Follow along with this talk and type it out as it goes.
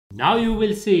Now you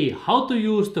will see how to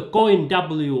use the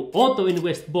CoinW Auto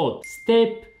Invest bot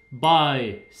step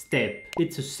by step.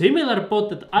 It's a similar bot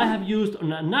that I have used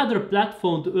on another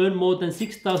platform to earn more than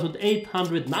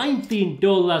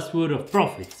 $6,819 worth of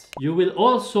profits. You will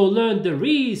also learn the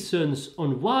reasons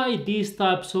on why these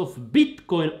types of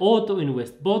Bitcoin auto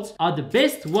invest bots are the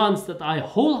best ones that I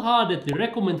wholeheartedly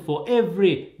recommend for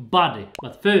everybody.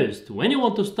 But first, when you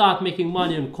want to start making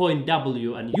money on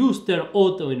CoinW and use their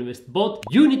auto invest bot,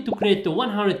 you need to create a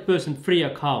 100% free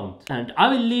account. And I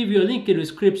will leave you a link in the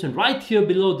description right here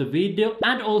below the video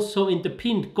and also in the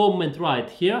pinned comment right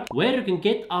here, where you can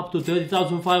get up to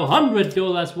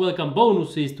 $30,500 welcome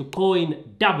bonuses to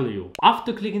CoinW.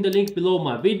 After clicking the link below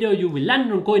my video, you will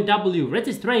land on CoinW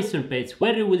registration page,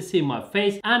 where you will see my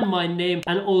face and my name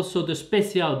and also the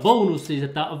special bonuses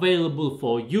that are available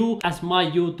for you as my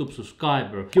YouTube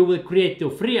subscriber. You will create your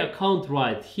free account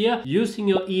right here using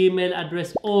your email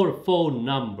address or phone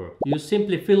number. You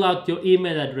simply fill out your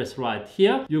email address right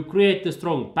here, you create a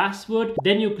strong password,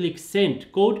 then you click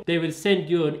send code. They will send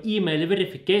you an email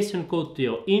verification code to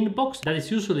your inbox that is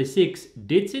usually 6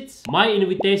 digits. My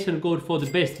invitation code for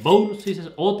the best bonuses has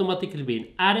automatically been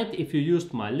added if you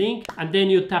used my link, and then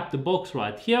you tap the box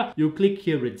right here, you click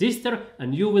here register,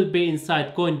 and you will be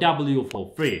inside CoinW for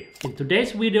free. In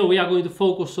today's video we are going to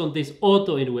focus on this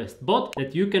auto invest bot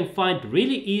that you can find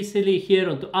really easily here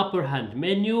on the upper hand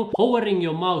menu, hovering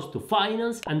your mouse to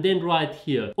finance, and then right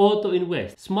here auto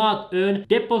invest, smart earn,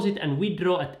 deposit and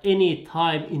withdraw at any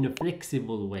time in a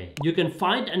flexible way. You can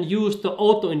find and use the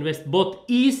auto invest bot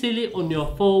easily on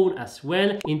your phone as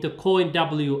well in the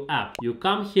CoinW app. You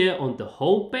come here on the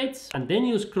home page and then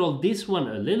you scroll this one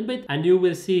a little bit and you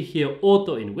will see here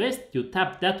auto invest. You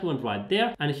tap that one right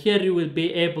there, and here you will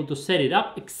be able to set it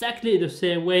up exactly the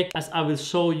same way as I will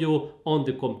show you on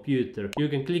the computer. You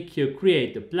can click here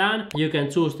create a plan, you can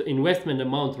choose the investment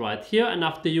amount right here, and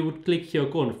after you would click here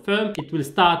confirm, it will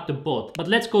start the bot. But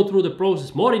let's go through the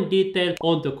process more in detail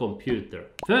on the computer.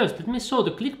 First, let me show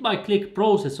the click-by-click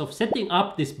process of setting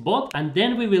up this bot, and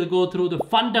then we will go through the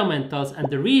fundamentals and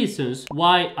the reasons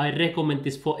why I recommend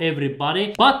this for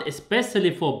everybody, but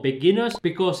especially for beginners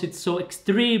because it's so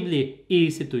extremely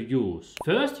easy to use.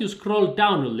 First, you scroll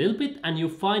down a little bit and you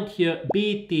find here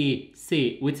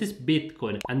BTC, which is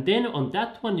Bitcoin, and then on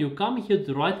that one you come here to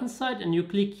the right hand side and you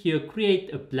click here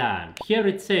create a plan. Here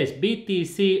it says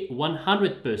BTC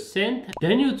 100%.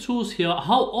 Then you choose here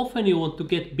how often you want to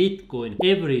get Bitcoin,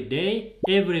 every day,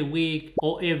 every week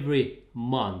or every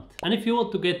month. And if you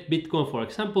want to get Bitcoin, for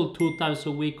example, 2 times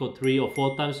a week or 3 or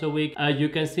 4 times a week, you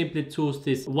can simply choose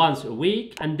this once a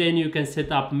week, and then you can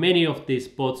set up many of these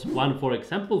bots, one for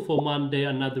example for Monday,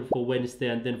 another for Wednesday,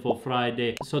 and then for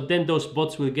Friday. So then those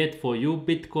bots will get for you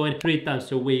Bitcoin 3 times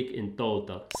a week in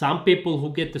total. Some people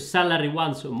who get the salary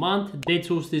once a month, they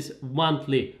choose this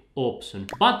monthly option,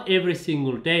 but every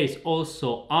single day is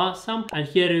also awesome, and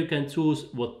here you can choose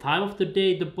what time of the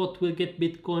day the bot will get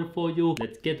Bitcoin for you.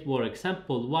 Let's get for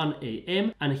example 1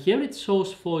 AM, and here it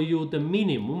shows for you the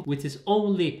minimum, which is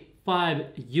only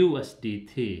 5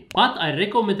 USDT, but I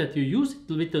recommend that you use it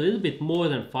with a little bit more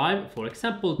than 5, for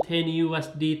example 10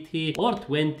 USDT or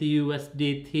 20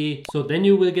 USDT, so then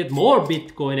you will get more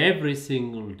Bitcoin every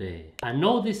single day. And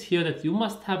notice here that you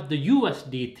must have the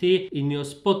USDT in your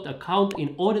spot account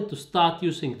in order to start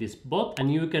using this bot,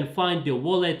 and you can find your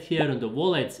wallet here in the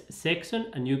wallets section,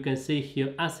 and you can see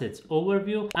here assets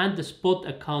overview, and the spot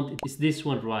account is this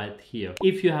one right here.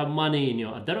 If you have money in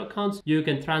your other accounts, you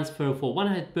can transfer for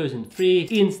 100% free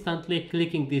instantly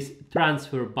clicking this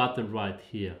transfer button right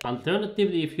here.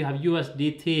 Alternatively, if you have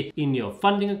USDT in your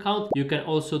funding account, you can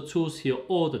also choose here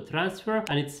auto transfer,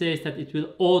 and it says that it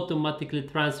will automatically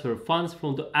transfer funds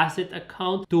from the asset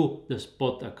account to the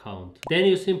spot account. Then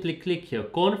you simply click here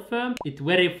confirm. It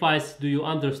verifies do you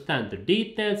understand the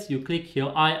details. You click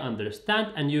here I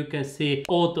understand, and you can see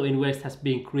auto invest has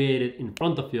been created in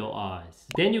front of your eyes.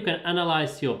 Then you can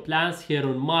analyze your plans here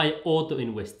on my auto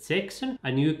invest section,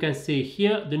 and you can see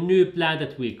here the new plan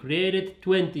that we created,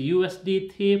 20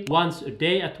 USDT once a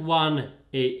day at 1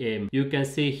 AM. You can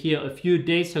see here a few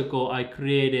days ago I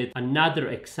created another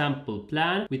example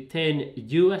plan with 10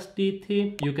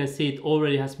 USDT. You can see it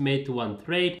already has made one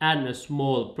trade and a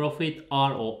small profit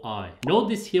ROI.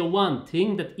 Notice here one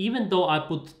thing, that even though I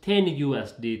put 10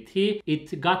 USDT,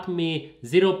 it got me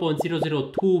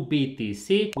 0.002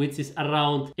 BTC, which is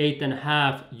around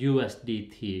 8.5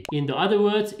 USDT. In the other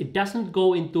words, it doesn't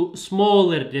go into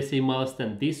smaller decimals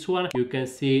than this one. You can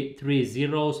see 3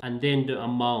 zeros and then the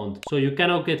amount. So you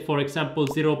cannot get, for example,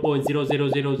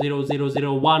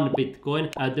 0.0000001 Bitcoin.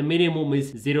 The minimum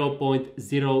is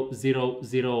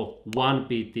 0.0001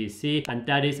 BTC, and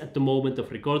that is at the moment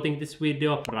of recording this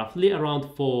video roughly around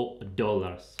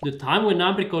 $4. The time when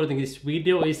I'm recording this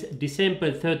video is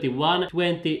December 31,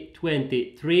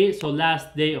 2023, so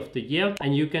last day of the year.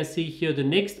 And you can see here the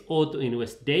next auto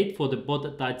invest date for the bot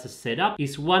that I just set up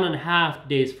is 1.5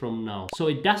 days from now. So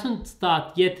it doesn't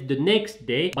start yet the next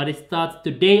day, but it starts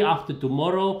the day after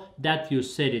tomorrow that you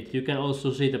set it. You can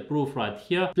also see the proof right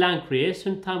here. Plan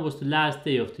creation time was the last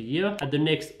day of the year, and the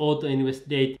next auto invest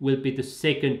date will be the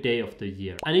second day of the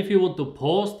year. And if you want to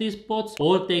pause these bots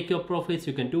or take your profits,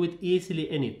 you can do it easily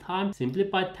anytime simply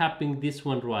by tapping this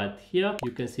one right here.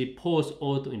 You can see pause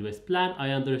auto invest plan,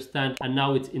 I understand, and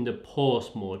now it's in the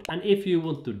pause mode. And if you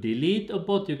want to delete a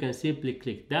bot, you can simply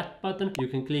click that button. You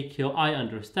can click here I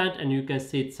understand, and you can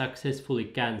see it successfully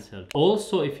cancelled.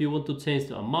 Also, if you want to change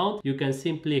the amount, you can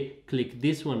simply click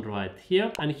this one right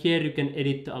here, and here you can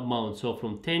edit the amount. So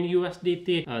from 10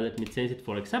 USDT, let me change it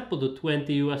for example to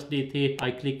 20 USDT.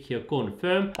 I click here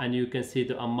confirm, and you can see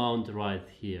the amount right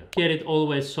here. Here it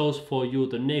always shows for you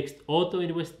the next auto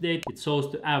invest date. It shows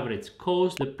the average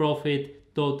cost, the profit,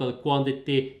 total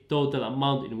quantity, total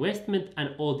amount investment,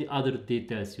 and all the other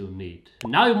details you need.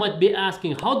 Now you might be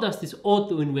asking, how does this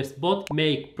auto invest bot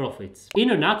make profits?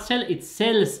 In a nutshell, it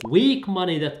sells weak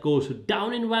money that goes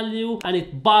down in value, and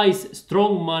it buys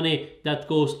strong money that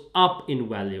goes up in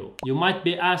value. You might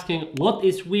be asking, what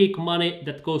is weak money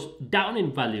that goes down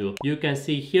in value? You can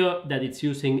see here that it's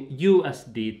using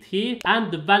USDT,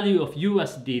 and the value of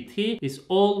USDT is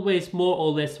always more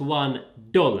or less $1.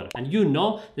 And you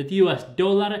know that US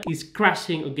dollar is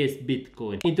crashing against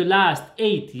Bitcoin. In the last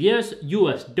 8 years,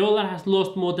 US dollar has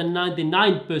lost more than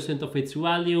 99% of its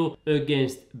value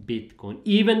against Bitcoin,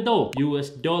 even though US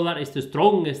dollar is the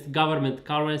strongest government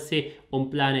currency on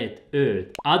planet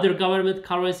Earth. Other government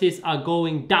currencies are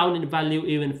going down in value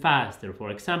even faster. For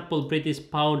example, British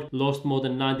pound lost more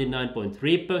than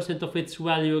 99.3% of its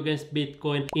value against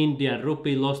Bitcoin. Indian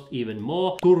rupee lost even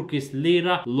more. Turkish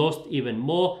lira lost even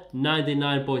more,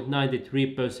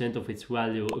 99.93% of its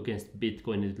value against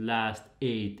Bitcoin in the last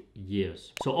 8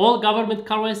 years. So all government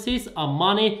currencies are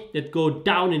money that go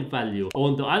down in value.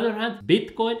 On the other hand,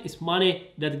 Bitcoin is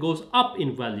money that goes up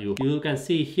in value. You can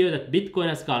see here that Bitcoin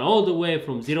has gone all the way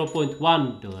from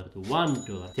 $0.1 to $1,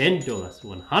 $10,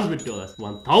 $100,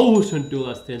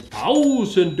 $1,000,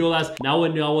 $10,000. Now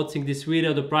when you are watching this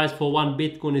video, the price for one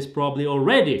Bitcoin is probably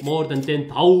already more than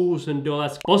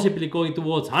 $10,000, possibly going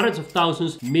towards hundreds of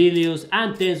thousands, millions,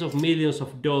 and tens of millions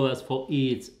of dollars for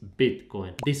each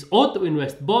Bitcoin. This auto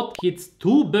invest bot hits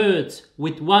two birds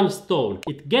with one stone.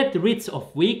 It gets rid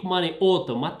of weak money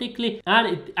automatically, and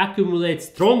it accumulates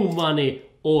strong money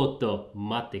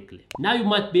automatically. Now you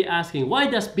might be asking, why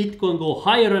does Bitcoin go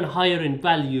higher and higher in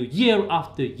value year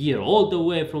after year, all the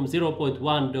way from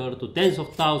 $0.1 to tens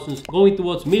of thousands, going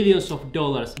towards millions of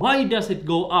dollars? Why does it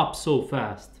go up so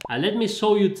fast? And let me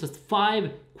show you just 5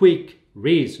 quick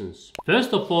reasons.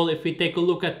 First of all, if we take a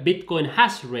look at Bitcoin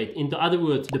hash rate, in other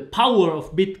words, the power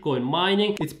of Bitcoin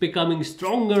mining, it's becoming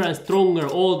stronger and stronger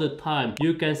all the time.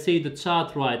 You can see the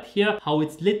chart right here, how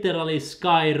it's literally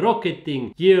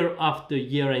skyrocketing year after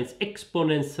year, and it's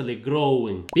exponentially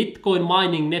growing. Bitcoin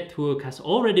mining network has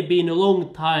already been a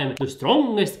long time the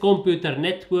strongest computer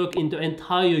network in the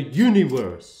entire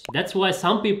universe. That's why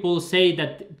some people say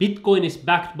that Bitcoin is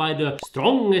backed by the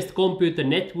strongest computer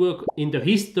network in the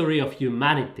history of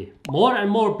humanity. More and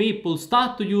more people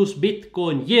start to use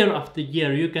Bitcoin year after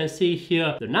year. You can see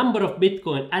here the number of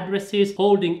Bitcoin addresses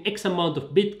holding X amount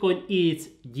of Bitcoin each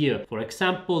year. For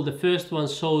example, the first one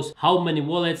shows how many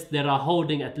wallets there are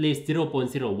holding at least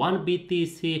 0.01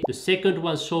 BTC. The second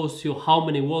one shows you how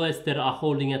many wallets there are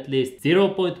holding at least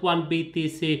 0.1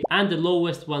 BTC. And the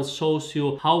lowest one shows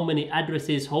you how many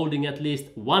addresses holding at least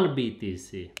 1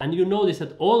 BTC. And you notice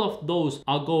that all of those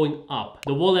are going up.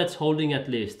 The wallets holding at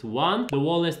least 1, the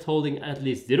wallets holding at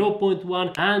least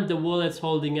 0.1, and the wallets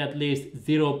holding at least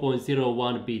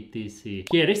 0.01 BTC.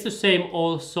 Here is the same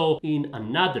also in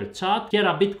another chart. Here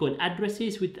are Bitcoin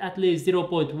addresses with at least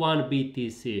 0.1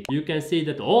 BTC. You can see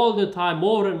that all the time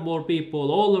more and more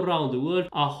people all around the world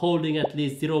are holding at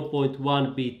least 0.1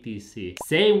 BTC.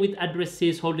 Same with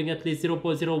addresses holding at least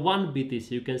 0.01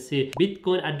 BTC. You can see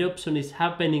Bitcoin adoption is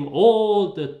happening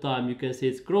all the time. You can see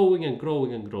it's growing and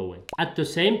growing and growing. At the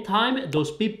same time,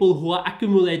 those people who are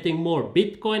accumulating more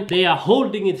Bitcoin, they are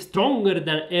holding it stronger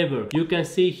than ever. You can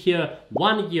see here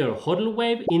 1 year hodl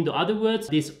wave. In other words,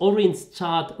 this orange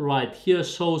chart right here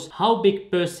shows how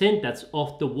big percentage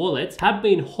of the wallets have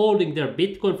been holding their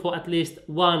Bitcoin for at least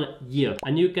 1 year.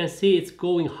 And you can see it's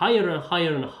going higher and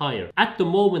higher and higher. At the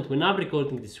moment when I'm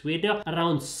recording this video,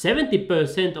 around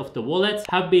 70% of the wallets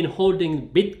have been holding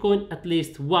Bitcoin at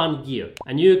least 1 year.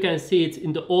 And you can see it's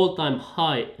in the all-time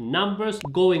high numbers,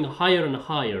 going higher and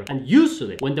higher. And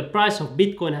usually when the price of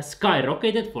Bitcoin has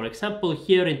skyrocketed, for example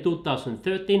here in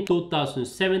 2013,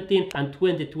 2017 and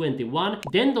 2021,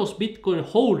 then those Bitcoin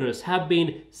holders have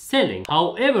been selling.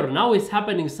 However, now it's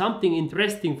happening something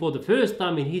interesting for the first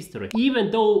time in history.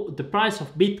 Even though the price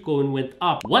of Bitcoin went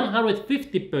up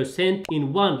 150%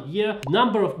 in 1 year, the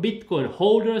number of Bitcoin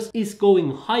holders is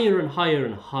going higher and higher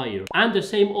and higher. And the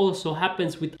same also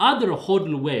happens with other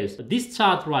hodl waves. This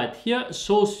chart right here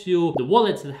shows you the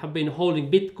wallets that have been holding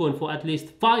Bitcoin for at least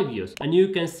 5 years. And you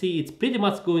can see it's pretty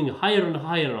much going higher and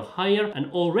higher and higher.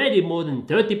 And already more than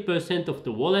 30% of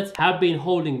the wallets have been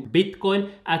holding Bitcoin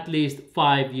at least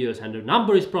 5 years. And the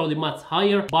number is probably much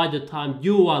higher by the time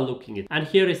you are looking at it. And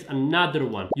here is another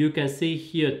one. You can see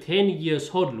here 10 years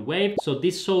hodl wave. So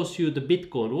this shows you the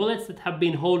Bitcoin wallets that have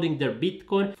been holding their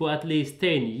Bitcoin for at least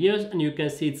 10 years. And you can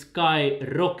see it's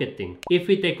skyrocketing. If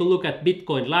we take a look at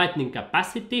Bitcoin Lightning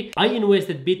capacity, I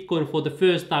invested Bitcoin for the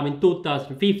first time in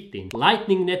 2015.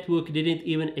 Lightning network didn't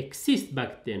even exist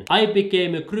back then. I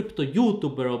became a crypto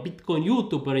YouTuber or Bitcoin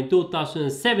YouTuber in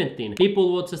 2017.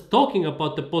 People were just talking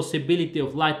about the possibility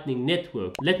of Lightning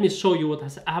network. Let me show you what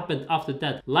has happened after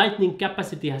that. Lightning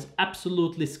capacity has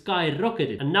absolutely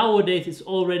skyrocketed. And nowadays it's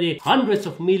already hundreds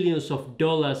of millions of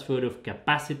dollars worth of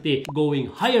capacity, going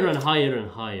higher and higher and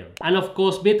higher. And of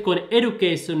course Bitcoin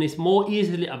education is more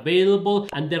easily available,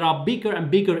 and there are bigger and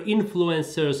bigger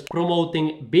influencers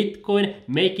promoting Bitcoin,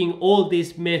 making all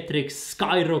these metrics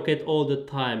skyrocket all the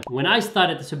time. When I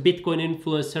started as a Bitcoin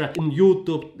influencer in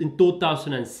YouTube in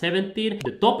 2017,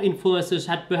 the top influencers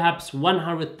had perhaps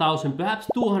 100,000, perhaps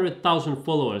 200,000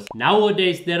 followers.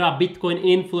 Nowadays there are Bitcoin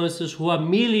influencers who have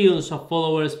millions of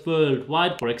followers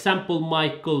worldwide. For example,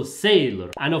 Michael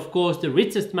Saylor. And of course the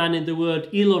richest man in the world,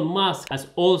 Elon Musk, has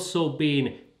also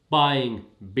been buying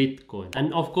Bitcoin.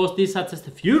 And of course these are just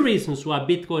a few reasons why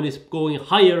Bitcoin is going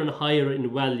higher and higher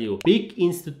in value. Big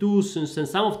institutions and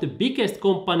some of the biggest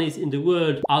companies in the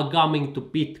world are coming to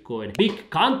Bitcoin. Big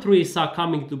countries are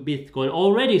coming to Bitcoin.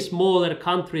 Already smaller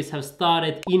countries have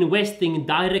started investing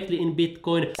directly in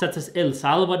Bitcoin, such as El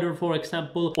Salvador for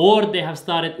example, or they have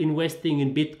started investing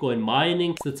in Bitcoin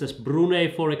mining, such as Brunei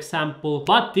for example.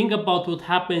 But think about what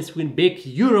happens when big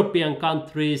European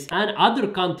countries and other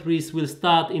countries will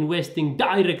start investing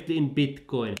directly in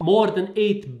Bitcoin. More than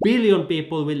 8 billion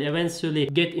people will eventually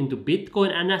get into Bitcoin,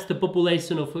 and as the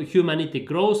population of humanity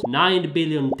grows, 9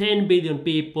 billion, 10 billion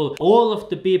people, all of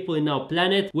the people in our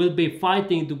planet will be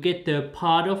fighting to get their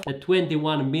part of the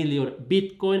 21 million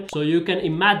Bitcoin. So you can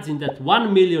imagine that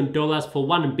 $1 million for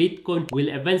one Bitcoin will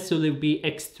eventually be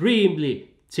extremely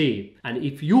cheap. And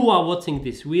if you are watching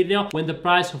this video when the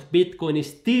price of Bitcoin is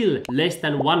still less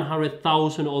than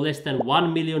 100,000 or less than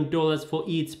 $1 million for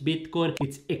each Bitcoin,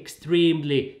 it's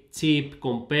extremely cheap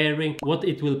comparing what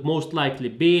it will most likely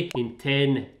be in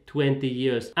 10, 20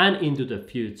 years and into the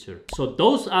future. So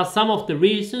those are some of the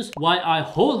reasons why I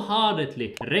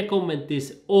wholeheartedly recommend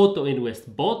this auto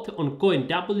invest bot on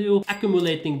CoinW,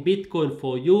 accumulating Bitcoin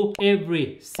for you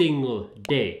every single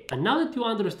day. And now that you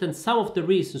understand some of the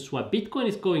reasons why Bitcoin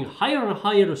is going higher and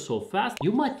higher so fast,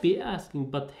 you might be asking,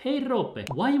 but hey Rope,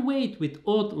 why wait with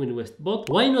auto invest bot?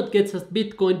 Why not get just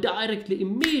Bitcoin directly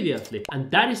immediately? And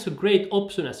that is a great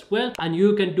option as well, and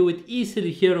you can do it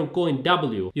easily here on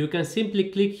CoinW. You can simply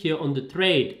click here on the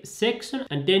trade section,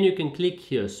 and then you can click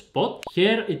here spot.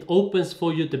 Here it opens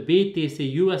for you the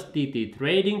BTC USDT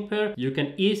trading pair. You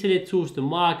can easily choose the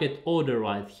market order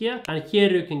right here, and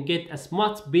here you can get as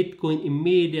much Bitcoin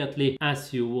immediately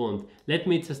as you want. Let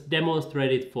me just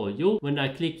demonstrate it for you. When I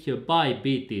click here buy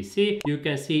BTC, you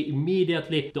can see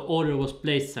immediately the order was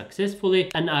placed successfully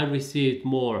and I received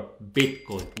more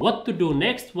Bitcoin. What to do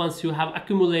next once you have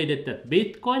accumulated that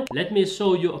Bitcoin? Let me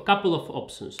show you a couple of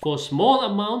options. For small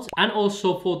amounts and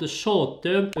also for the short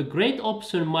term, a great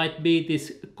option might be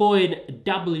this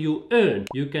CoinW Earn.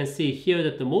 You can see here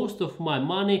that the most of my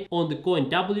money on the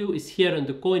CoinW is here on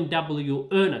the CoinW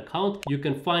Earn account. You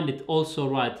can find it also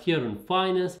right here on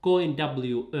finance, CoinW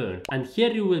Earn. And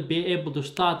here you will be able to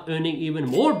start earning even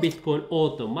more Bitcoin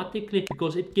automatically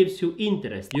because it gives you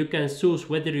interest. You can choose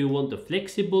whether you want a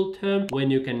flexible term when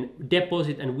you can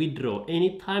deposit and withdraw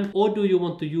anytime, or do you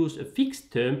want to use a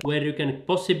fixed term where you can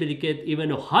possibly get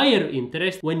even a higher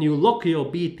interest when you lock your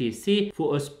BTC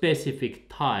for a specific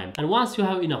time. And once you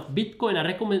have enough Bitcoin, I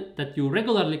recommend that you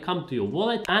regularly come to your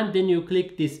wallet and then you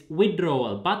click this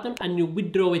withdrawal button and you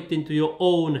withdraw it into your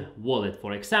own wallet.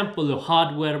 For example, a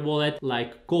hardware wallet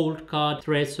like Cold Card,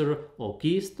 Trezor or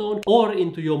Keystone, or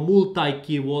into your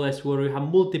multi-key wallets where you have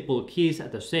multiple keys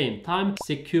at the same time,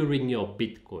 securing your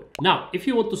Bitcoin. Now, if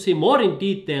you want to see more in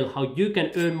detail how you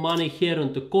can earn money here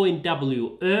on the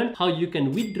CoinW Earn, how you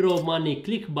can withdraw money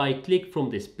click by click from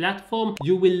this platform,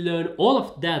 you will learn all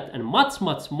of that and much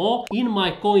more in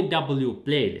my CoinW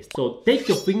playlist. So take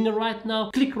your finger right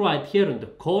now, click right here in the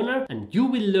corner, and you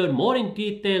will learn more in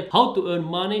detail how to earn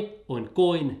money on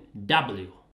CoinW.